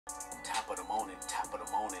morning, top of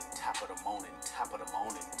the morning, top of the morning, top of the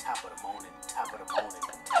morning, top of the morning, top of the morning,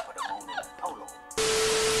 top of the morning. Hold on.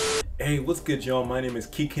 Hey, what's good, y'all? My name is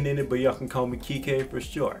Keekin in it, but y'all can call me Kike for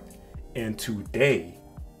short. And today,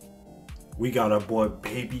 we got our boy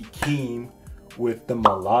Baby Keem with the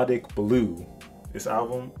Melodic Blue. This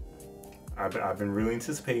album, I've been really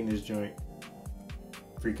anticipating this joint.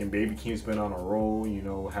 Freaking Baby Keem's been on a roll, you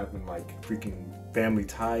know, having like freaking Family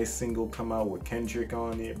Ties single come out with Kendrick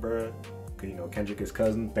on it, bruh. Cause you know Kendrick is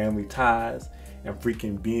cousin, Family Ties, and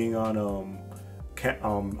freaking being on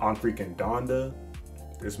freaking Donda.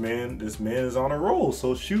 This man is on a roll.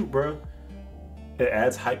 So shoot, bruh. It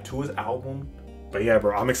adds hype to his album. But yeah,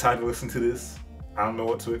 bro, I'm excited to listen to this. I don't know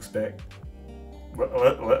what to expect. But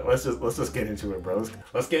let's just get into it, bro.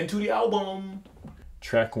 Let's get into the album.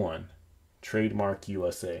 Track 1. Trademark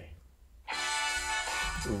USA.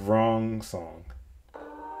 Wrong song. I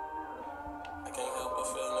can't help but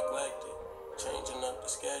feel neglected. Changing up the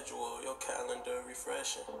schedule, your calendar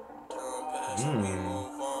refreshing. Time passes, we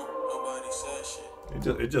move on. Nobody says shit.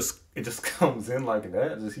 It just comes in like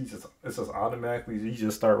that. It's just automatically you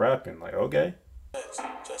just start rapping like okay.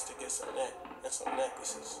 Just to get some neck and some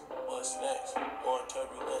necklaces. What's next? More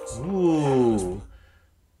turbulence. Ooh.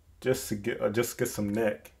 Just get some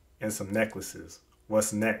neck and some necklaces.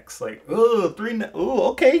 What's next? Like,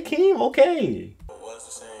 okay, Keem, okay. What's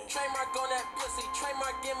the same? Trademark on that pussy,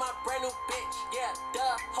 trademark in my brand new bitch. Yeah,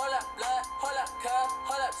 duh, hold up, blood, hold up, cuz,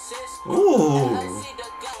 hold up, sis. Ooh. I see the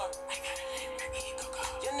glow. I got a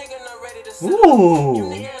your nigga not ready to sit. Ooh. You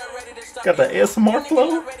nigga not ready to stop. Got the ASMR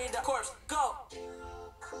flow. Go.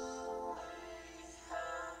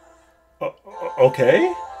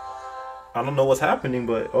 Okay. I don't know what's happening,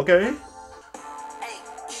 but okay.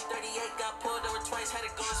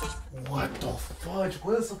 What the fudge?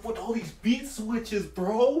 What is up with all these beat switches,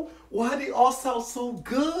 bro? Why they all sound so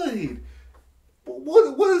good?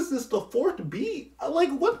 What is this? The fourth beat? Like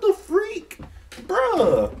what the freak,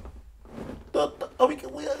 bruh? I mean,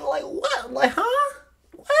 like what? Like huh?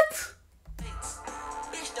 What?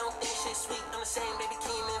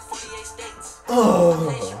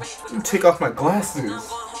 Let me take off my glasses.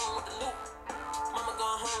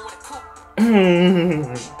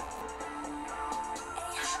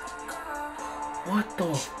 What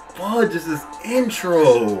the fudge is this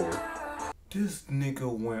intro? This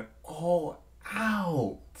nigga went all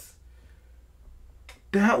out.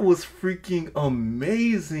 That was freaking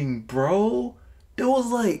amazing, bro. There was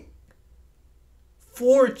like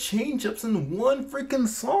 4 change-ups in one freaking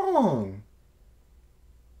song.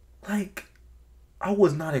 Like, I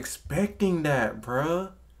was not expecting that,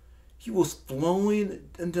 bruh. He was flowing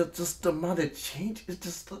and just the amount of change, it's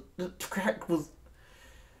just the track was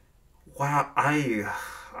wow.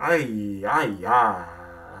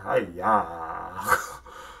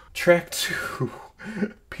 Track 2.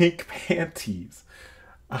 Pink Panties.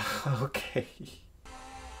 Okay.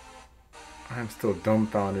 I'm still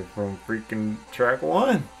dumbfounded from freaking track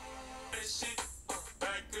 1.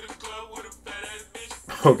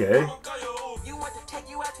 Okay.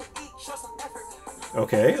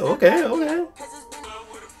 Okay.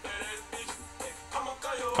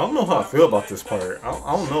 I don't know how I feel about this part. I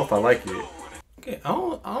don't know if I like it. Okay, I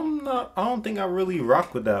don't think I really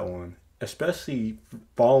rock with that one. Especially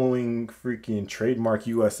following freaking Trademark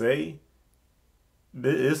USA.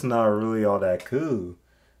 It's not really all that cool.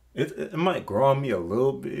 It might grow on me a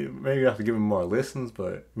little bit. Maybe I have to give him more listens,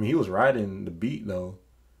 but I mean he was riding the beat though.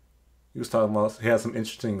 He was talking about, he had some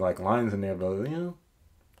interesting like lines in there, but you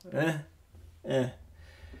know,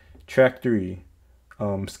 Track 3,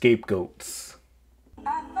 Scapegoats.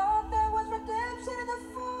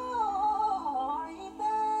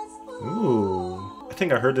 Ooh, I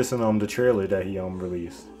think I heard this in the trailer that he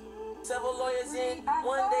released. Several lawyers in.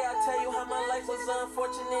 One day I tell you how my life was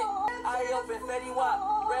unfortunate. I open Fetty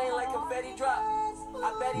Wap, rain like confetti drop.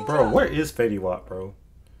 I bet he bro, where is Fetty Wap, bro?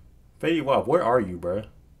 Fetty Wap, where are you, bro?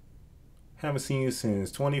 Haven't seen you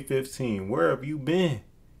since 2015. Where have you been?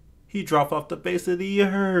 He dropped off the face of the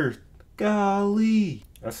earth. Golly.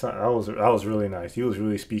 That was really nice. He was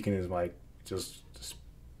really speaking his like just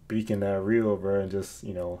speaking that real, bro, and just,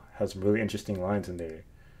 you know, has some really interesting lines in there.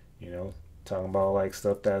 You know, talking about like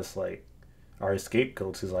stuff that's like our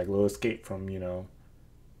scapegoats, is like little escape from, you know,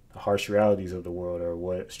 the harsh realities of the world or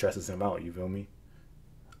what stresses him out, you feel me?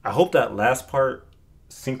 I hope that last part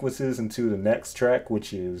sequences into the next track,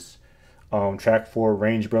 which is track 4,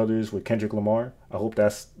 Range Brothers with Kendrick Lamar. I hope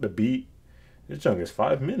that's the beat. This junk is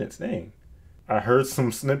 5 minutes, dang. I heard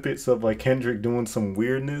some snippets of like Kendrick doing some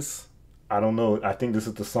weirdness. I don't know. I think this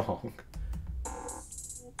is the song.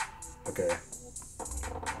 Okay.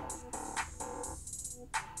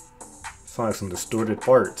 Sounds like some distorted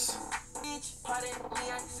parts.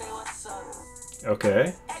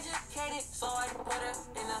 Okay.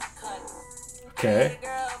 Okay.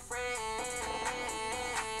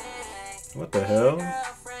 What the hell?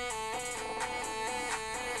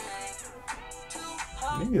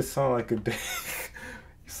 Niggas sound like a you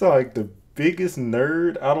sound like the biggest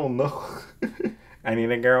nerd. I don't know. I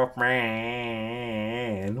need a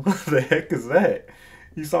girlfriend. What the heck is that?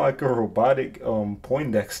 You sound like a robotic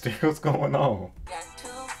Poindexter. What's going on?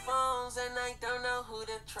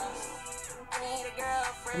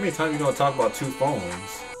 How many times you gonna talk about two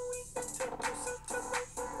phones?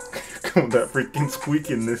 Come with that freaking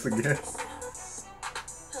squeakiness again.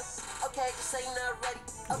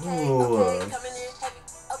 Ooh.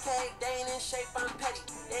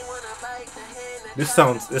 This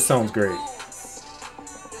sounds great.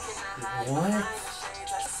 What?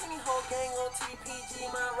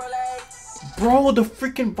 Bro, the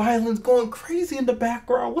freaking violence going crazy in the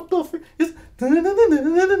background. What the frick?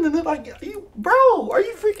 Like, bro, are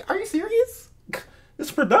you serious?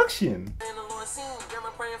 It's production.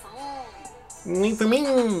 Me for me.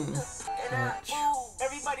 Ooh.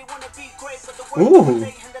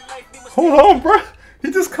 Hold on, bro.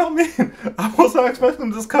 He just come in. I wasn't expecting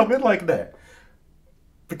him to just come in like that.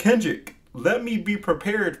 But Kendrick, let me be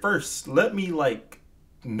prepared first. Let me, like,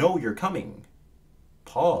 know you're coming.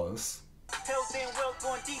 Pause.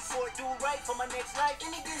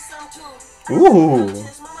 Ooh.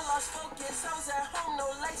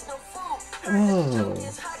 Oh.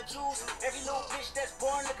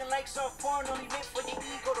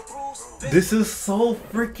 This is so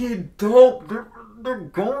freaking dope. They're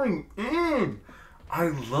going in. I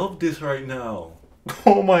love this right now.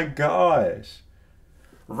 Oh my gosh.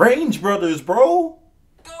 Range Brothers, bro.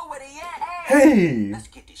 Hey. Let's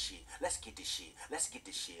get this shit. Let's get this shit. Let's get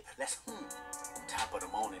this shit. Let's top of the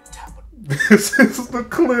morning, top of the... This is the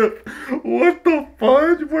clip. What the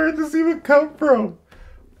fudge? Where did this even come from?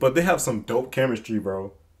 But they have some dope chemistry,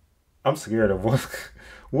 bro. I'm scared of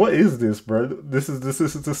what is this, bro? This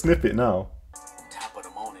is a snippet now. Top of the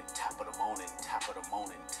morning, top of the morning, top of the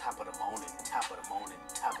morning, top of the morning, top of the morning,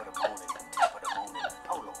 top of the morning, top of the morning.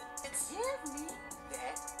 Hold on. It's me,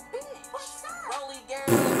 that bitch. What's up?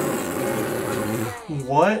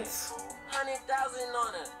 What? 100,000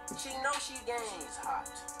 on her. She know she games hot.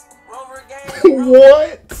 Rover game.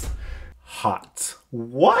 What? Hot.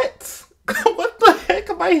 What? What the heck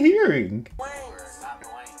am I hearing?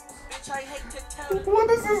 What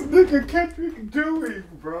is this nigga Kendrick doing,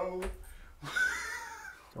 bro?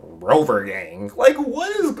 Rover gang. Like,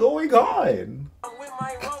 what is going on? I'm with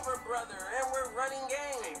my Rover brother, and we're running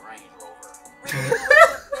game. Hey, Range Rover.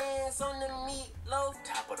 Bands on the meat loaf.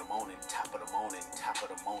 Top of the morning, top of the morning, top of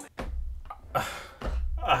the morning.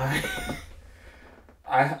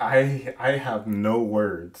 I have no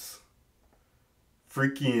words.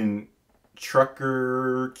 Freaking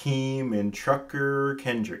Trucker Keem and Trucker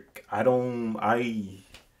Kendrick. How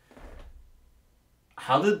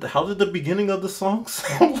did the beginning of the song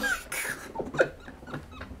sound like?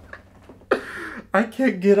 I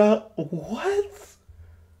can't get out.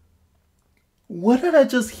 What did I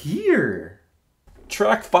just hear?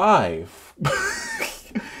 Track 5.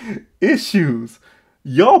 Issues.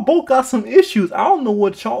 Y'all both got some issues. I don't know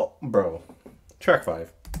what y'all... Bro. Track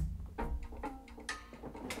 5.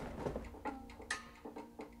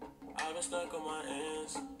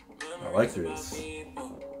 I like this.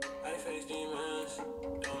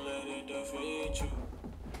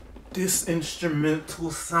 This instrumental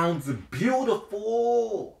sounds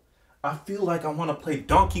beautiful. I feel like I want to play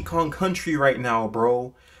Donkey Kong Country right now,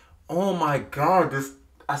 bro. Oh my god, this...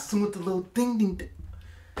 As soon as the little ding ding ding.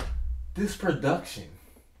 This production.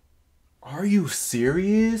 Are you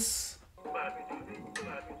serious?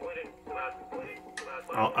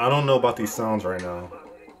 I don't know about these sounds right now.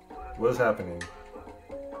 What's happening?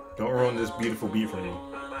 Don't ruin this beautiful beat for me.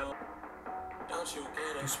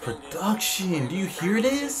 This production. Do you hear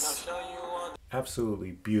this?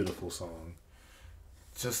 Absolutely beautiful song.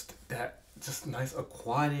 Just nice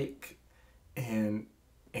aquatic and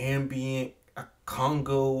ambient, a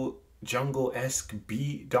Congo jungle-esque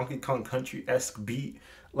beat, Donkey Kong Country-esque beat.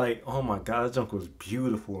 Like, oh my god, that junk was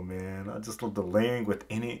beautiful, man. I just love the layering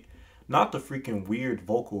within it. Not the freaking weird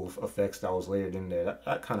vocal effects that was layered in there.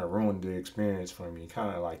 That kind of ruined the experience for me.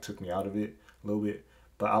 Kind of like took me out of it a little bit.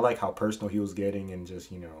 But I like how personal he was getting and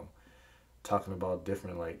just, you know, talking about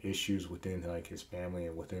different like issues within like his family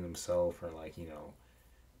and within himself, or like, you know,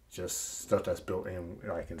 just stuff that's built in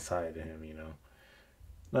like inside of him, you know.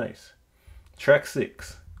 Nice. Track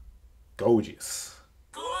 6. Gorgeous.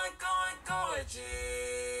 Gorgeous.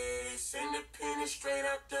 Independent straight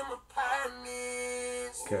out them a pie.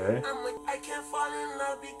 Okay. I can't fall in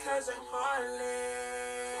love because I'm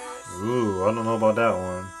heartless. Ooh, I don't know about that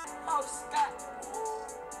one.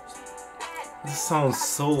 This sounds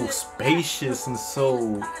so spacious and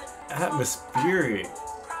so atmospheric.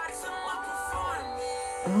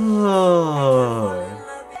 Oh.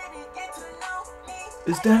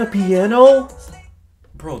 Is that a piano?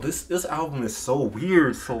 Bro, this album is so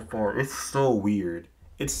weird so far. It's so weird.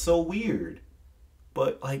 It's so weird.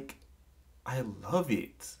 But like, I love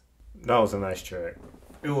it. That was a nice track.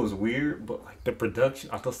 It was weird, but like the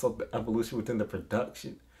production, I thought so the evolution within the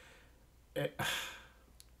production. That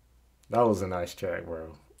was a nice track,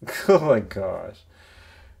 bro. Oh my gosh.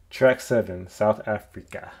 Track 7, South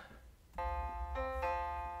Africa.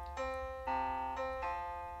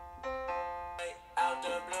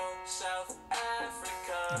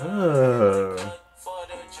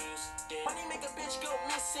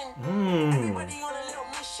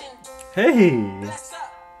 Hey.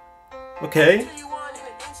 Okay.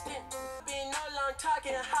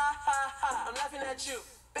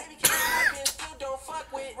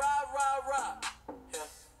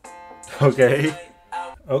 Okay.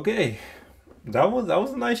 Okay. That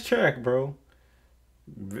was a nice track, bro.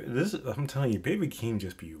 This, I'm telling you, Baby Keem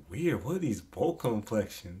just be weird. What are these vocal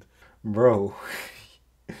inflections? Bro.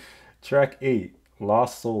 Track 8,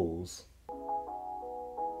 Lost Souls.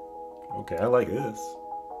 Okay, I like this.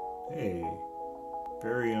 Hey.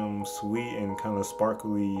 Very sweet and kind of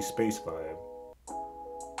sparkly space vibe.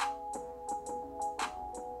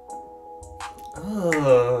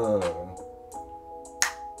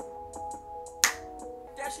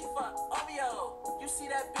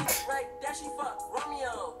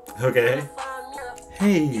 Okay.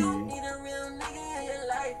 Hey.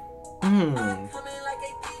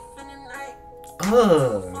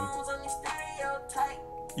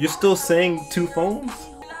 You're still saying 2 phones?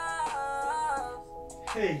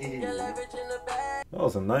 Hey. That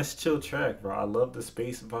was a nice chill track, bro. I love the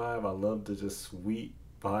space vibe. I love the just sweet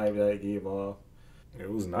vibe that it gave off. It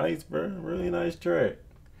was nice, bro. Really nice track.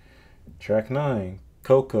 Track 9,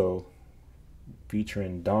 Coco,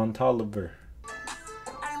 featuring Don Toliver.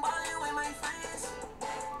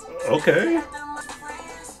 Okay.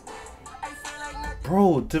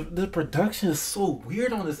 Bro, the production is so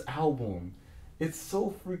weird on this album. It's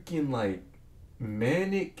so freaking like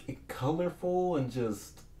manic and colorful and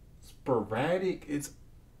just sporadic. It's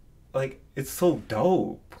like, it's so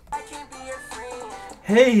dope.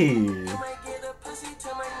 Hey.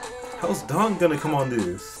 How's Don gonna come on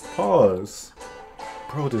this? Pause.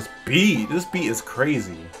 Bro, this beat is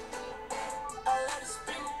crazy.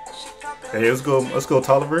 Hey, let's go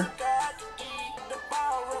Toliver.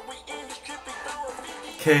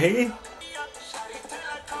 Okay.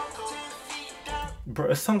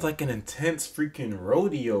 Bro, it sounds like an intense freaking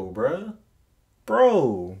rodeo, bruh.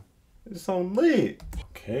 Bro, it's on lit.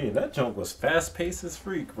 Okay, that jump was fast paced as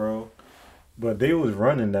freak, bro. But they was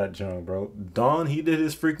running that jump, bro. Don, he did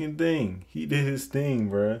his freaking thing. He did his thing,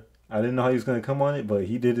 bro. I didn't know how he was gonna come on it, but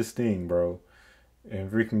he did his thing, bro. And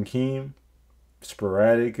freaking Keem,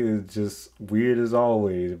 sporadic is just weird as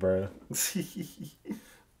always, bro.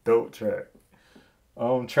 Dope track.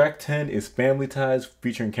 Track 10 is Family Ties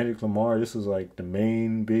featuring Kendrick Lamar. This is like the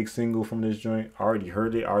main big single from this joint. I already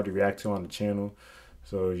heard it. I already reacted to it on the channel.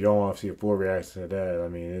 So if y'all want to see a full reaction to that, I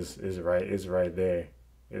mean, it's right there.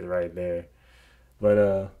 It's right there.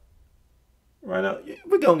 But right now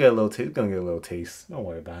we're gonna get a little taste. Don't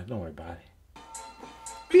worry about it.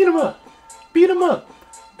 Beat him up. Beat him up.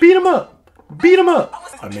 Beat him up. Beat him up.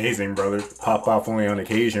 Amazing, brother. Pop off only on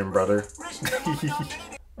occasion, brother.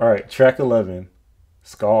 All right, track 11.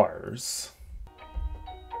 Scars.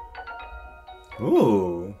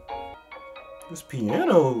 Ooh, this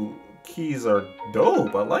piano keys are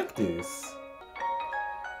dope. I like this.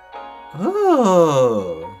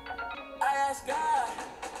 Oh,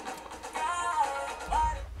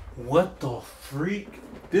 what the freak?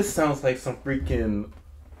 This sounds like some freaking.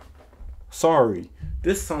 Sorry,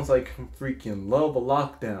 this sounds like some freaking Love a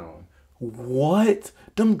Lockdown. What?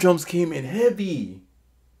 Them drums came in heavy.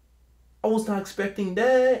 I was not expecting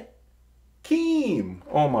that. Keem.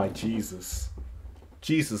 Oh my Jesus.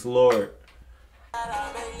 Jesus Lord.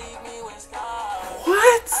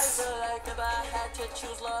 What?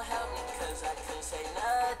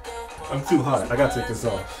 I'm too hot. I gotta take this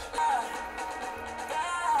off.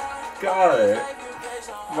 God.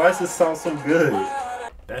 Why does this sound so good?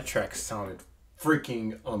 That track sounded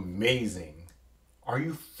freaking amazing. Are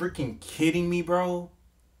you freaking kidding me, bro?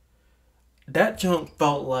 That junk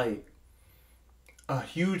felt like a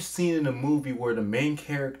huge scene in a movie where the main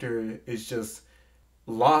character is just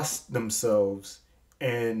lost themselves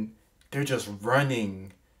and they're just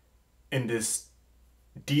running in this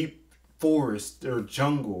deep forest or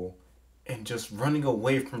jungle and just running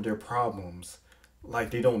away from their problems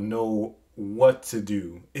like they don't know what to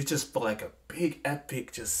do. It just felt like a big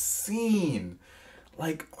epic just scene.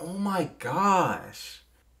 Like, oh my gosh.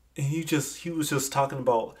 And he was just talking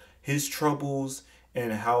about his troubles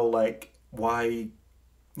and how, like, why,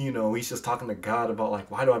 you know, he's just talking to God about,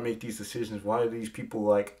 like, why do I make these decisions? Why do these people,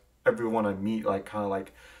 like, everyone I meet, like, kind of,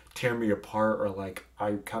 like, tear me apart, or, like,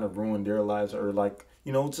 I kind of ruin their lives, or, like,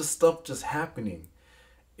 you know, just stuff just happening.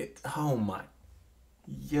 Oh my,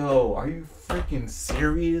 yo, are you freaking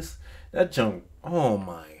serious? That junk, oh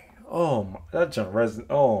my, that junk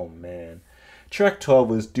oh man. Track 12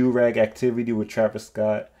 was Durag Activity with Travis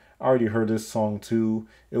Scott. I already heard this song too.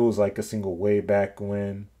 It was like a single way back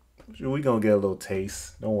when. We gonna get a little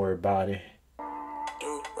taste. Don't worry about it.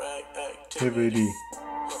 Durag Activity.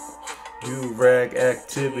 Durag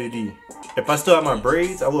Activity. If I still have my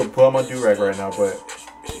braids, I would pull out my durag right now, but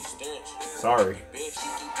sorry.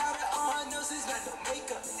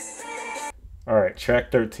 Alright,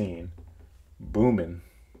 track 13. Booman.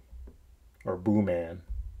 Or Booman.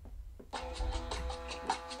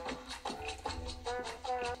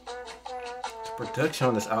 The production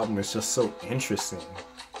on this album is just so interesting.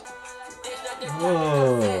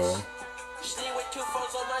 Whoa.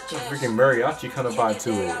 The freaking mariachi kind of vibe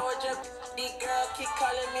to it.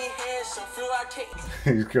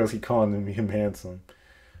 These girls keep calling him handsome.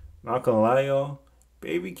 Not gonna lie, y'all.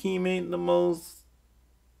 Baby Keem ain't the most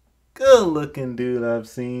good looking dude I've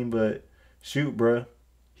seen, but shoot, bruh.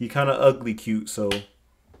 He kind of ugly cute, so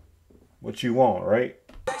what you want, right?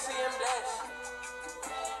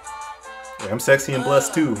 Yeah, I'm sexy and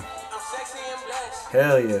blessed too.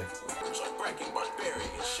 Hell yeah.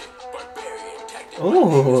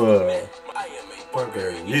 Ooh.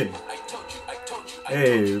 Barbarian.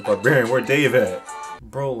 Hey, Barbarian, where Dave at?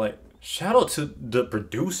 Bro, like, shout out to the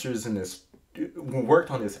producers in this who worked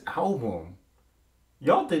on this album.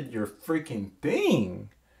 Y'all did your freaking thing.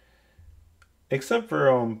 Except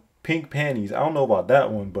for Pink Panties. I don't know about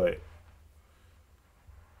that one, but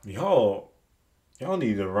y'all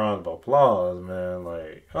need a round of applause, man.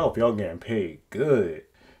 Like, I hope y'all getting paid good.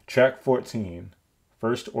 Track 14.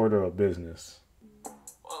 First Order of Business.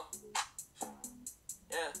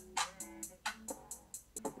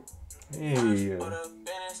 Hey.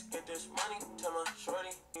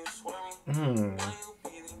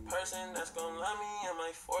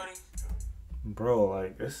 Bro,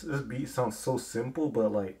 like this beat sounds so simple,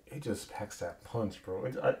 but like it just packs that punch, bro.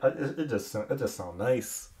 It just sounds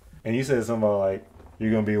nice. And you said something about like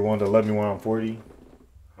you're gonna be one to love me when I'm 40.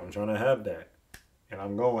 I'm trying to have that, and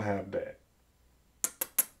I'm gonna have that.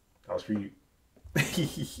 That was for you. When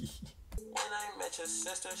I met your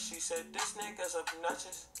sister, she said this nigga's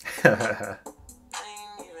obnoxious. I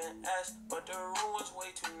ain't even asked, but the room was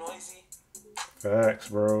way too noisy. Facts,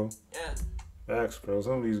 bro. Yeah. Facts, bro.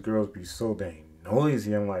 Some of these girls be so dang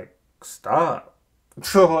noisy. I'm like, stop.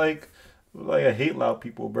 So like I hate loud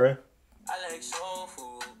people, bro. I like soul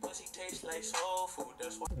food. Pussy tastes like soul food.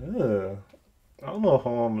 That's why. Yeah. I don't know if I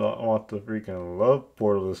want the freaking love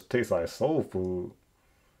portal to taste like soul food.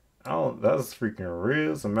 That's freaking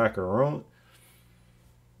ribs and macaroni.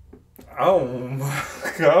 I don't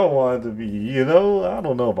want it to be, you know, I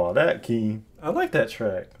don't know about that, Keem. I like that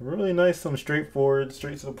track. Really nice, some straightforward,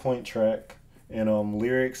 straight to the point track. In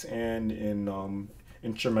lyrics and in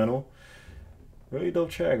instrumental. Really dope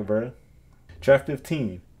track, bro. Track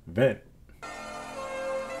 15, Vent.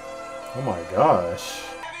 Oh my gosh.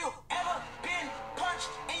 Have you ever been punched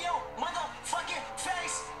in your motherfucking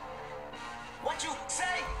face? What you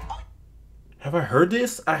say? Have I heard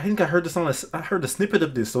this? I think I heard this I heard a snippet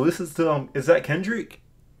of this. So this is is that Kendrick?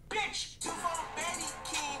 Bitch, you from Baby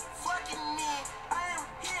Keem, fucking me. I am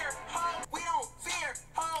here, home. We don't fear,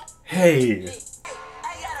 home. Hey.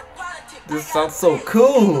 This sounds so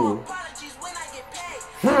cool.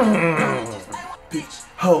 Bitch,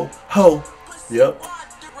 ho. Yep.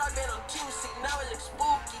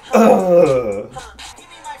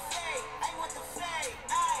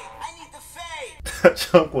 That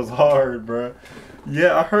chunk was hard, bro.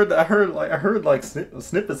 Yeah, I heard like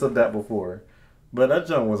snippets of that before, but that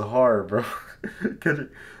junk was hard, bro.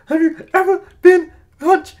 Have you ever been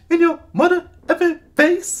punched in your mother effing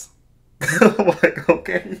face? I'm like,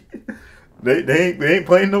 okay, they ain't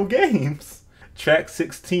playing no games. Track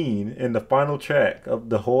 16 and the final track of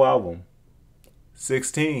the whole album.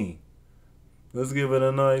 16. Let's give it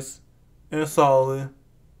a nice and solid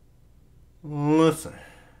listen.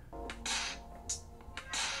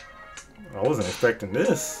 I wasn't expecting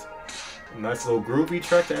this. Nice little groovy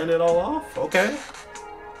track to end it all off. Okay.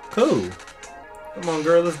 Cool. Come on,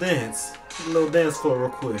 girl, let's dance. A little dance floor real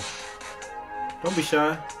quick. Don't be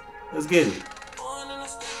shy. Let's get it.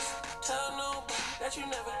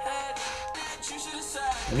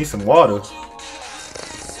 I need some water.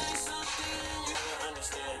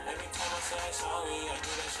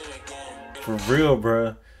 For real,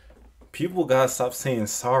 bruh. People gotta stop saying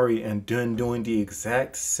sorry and then doing the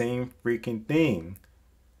exact same freaking thing.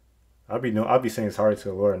 I'll be saying sorry to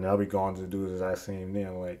the Lord, and I'll be going to do the exact same thing.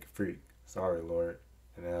 I'm like, freak, sorry, Lord,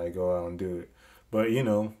 and then I go out and do it. But you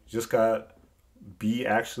know, just gotta be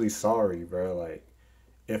actually sorry, bro. Like,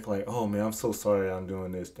 if like, oh man, I'm so sorry I'm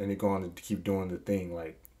doing this, and they go on to keep doing the thing,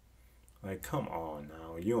 like come on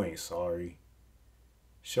now, you ain't sorry.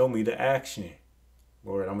 Show me the action,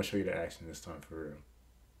 Lord. I'm gonna show you the action this time for real.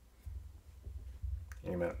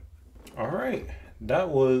 Amen. All right, that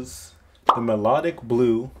was the Melodic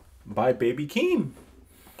Blue by Baby Keem.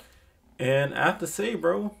 And I have to say,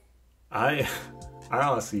 bro, I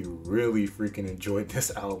honestly really freaking enjoyed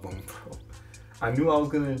this album, bro. I knew I was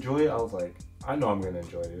gonna enjoy it. I was like, I know I'm gonna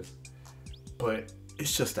enjoy this. But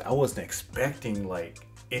it's just that I wasn't expecting like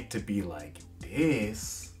it to be like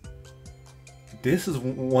this. This is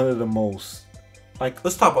one of the most, like,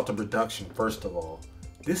 let's talk about the production first of all.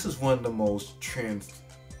 This is one of the most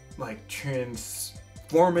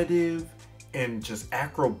transformative and just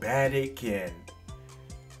acrobatic and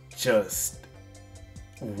just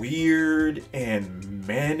weird and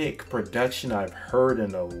manic production I've heard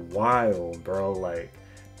in a while, bro. Like,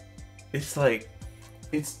 it's like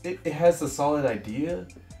it has a solid idea,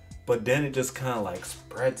 but then it just kind of like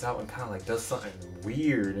spreads out and kind of like does something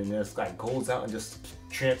weird, and just like goes out and just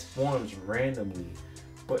transforms randomly,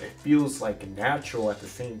 but it feels like natural at the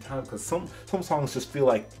same time, because some songs just feel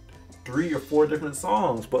like 3 or 4 different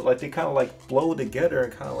songs, but like they kind of like flow together,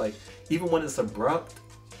 and kind of like, even when it's abrupt,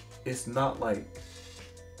 it's not like,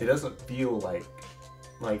 it doesn't feel like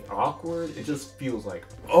awkward. It just feels like,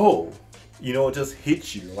 oh, you know, it just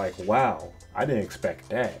hits you like, wow, I didn't expect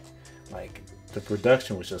that. Like, the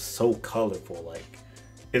production was just so colorful. Like,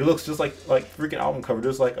 it looks just like freaking album cover.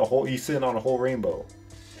 There's like a whole, he's sitting on a whole rainbow,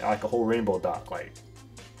 like a whole rainbow dock. Like,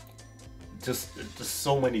 just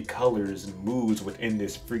so many colors and moods within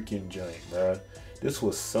this freaking joint, bruh. This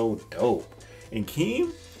was so dope. And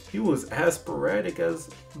Keem, he was as sporadic as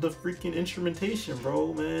the freaking instrumentation,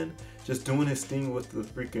 bro, man. Just doing his thing with the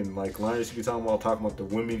freaking like lines you be talking about the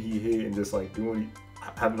women he hit, and just like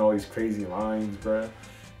having all these crazy lines, bruh.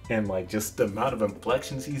 And like just the amount of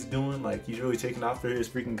inflections he's doing, like he's really taking after his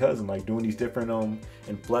freaking cousin, like doing these different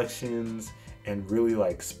inflections and really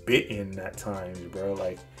like spitting at times, bro.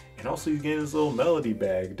 Like, and also he's getting his little melody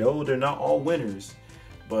bag, though they're not all winners,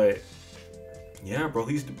 but yeah, bro,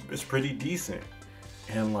 it's pretty decent.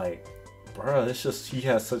 And like, bro, it's just, he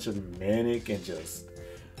has such a manic and just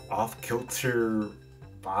off-kilter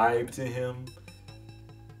vibe to him,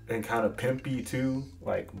 and kind of pimpy too.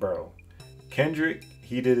 Like, bro, Kendrick,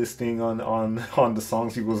 he did his thing on the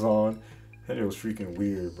songs he was on, and it was freaking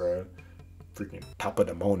weird, bro. Freaking top of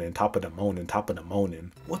the morning, top of the morning, top of the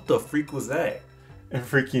morning. What the freak was that? And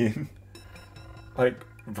freaking, like,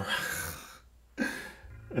 bro.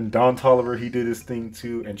 And Don Toliver, he did his thing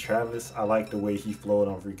too. And Travis, I like the way he flowed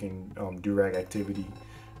on freaking Durag Activity.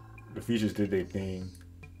 The features did their thing.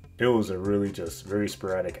 It was a really just very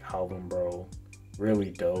sporadic album, bro.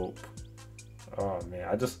 Really dope. Oh man,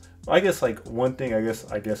 I guess like one thing, I guess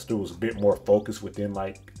there was a bit more focus within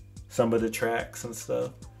like some of the tracks and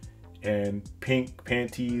stuff. And Pink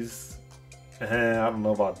Panties, I don't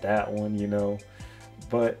know about that one, you know.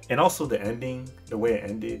 But, and also the ending, the way it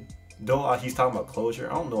ended. Though he's talking about closure,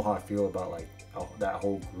 I don't know how I feel about like that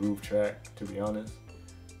whole groove track, to be honest.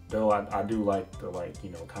 Though I do like the, like, you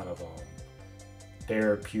know, kind of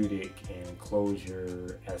therapeutic and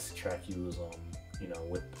closure-esque track he was you know,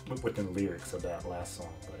 within the lyrics of that last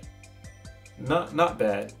song. But not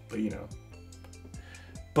bad, but you know.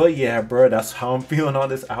 But yeah, bro, that's how I'm feeling on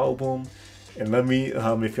this album. And let me,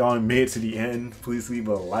 if y'all made it to the end, please leave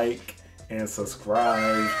a like and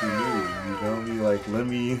subscribe if you're new, you feel me? Like, let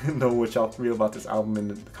me know what y'all feel about this album in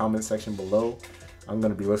the comment section below. I'm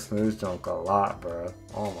gonna be listening to this junk a lot, bro.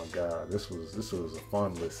 Oh my god, this was a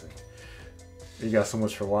fun listen. You guys so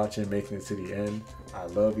much for watching, making it to the end. I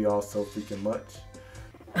love y'all so freaking much.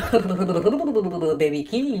 Baby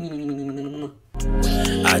Keem.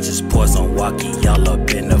 I just poured some walkie all up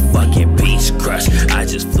in the fucking beach crush. I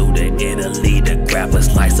just flew to Italy to grab a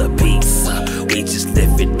slice of pizza. We just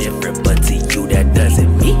living different, but to you that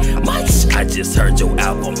doesn't mean much. I just heard your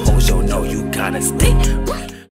album, hoes, you know you kinda stink.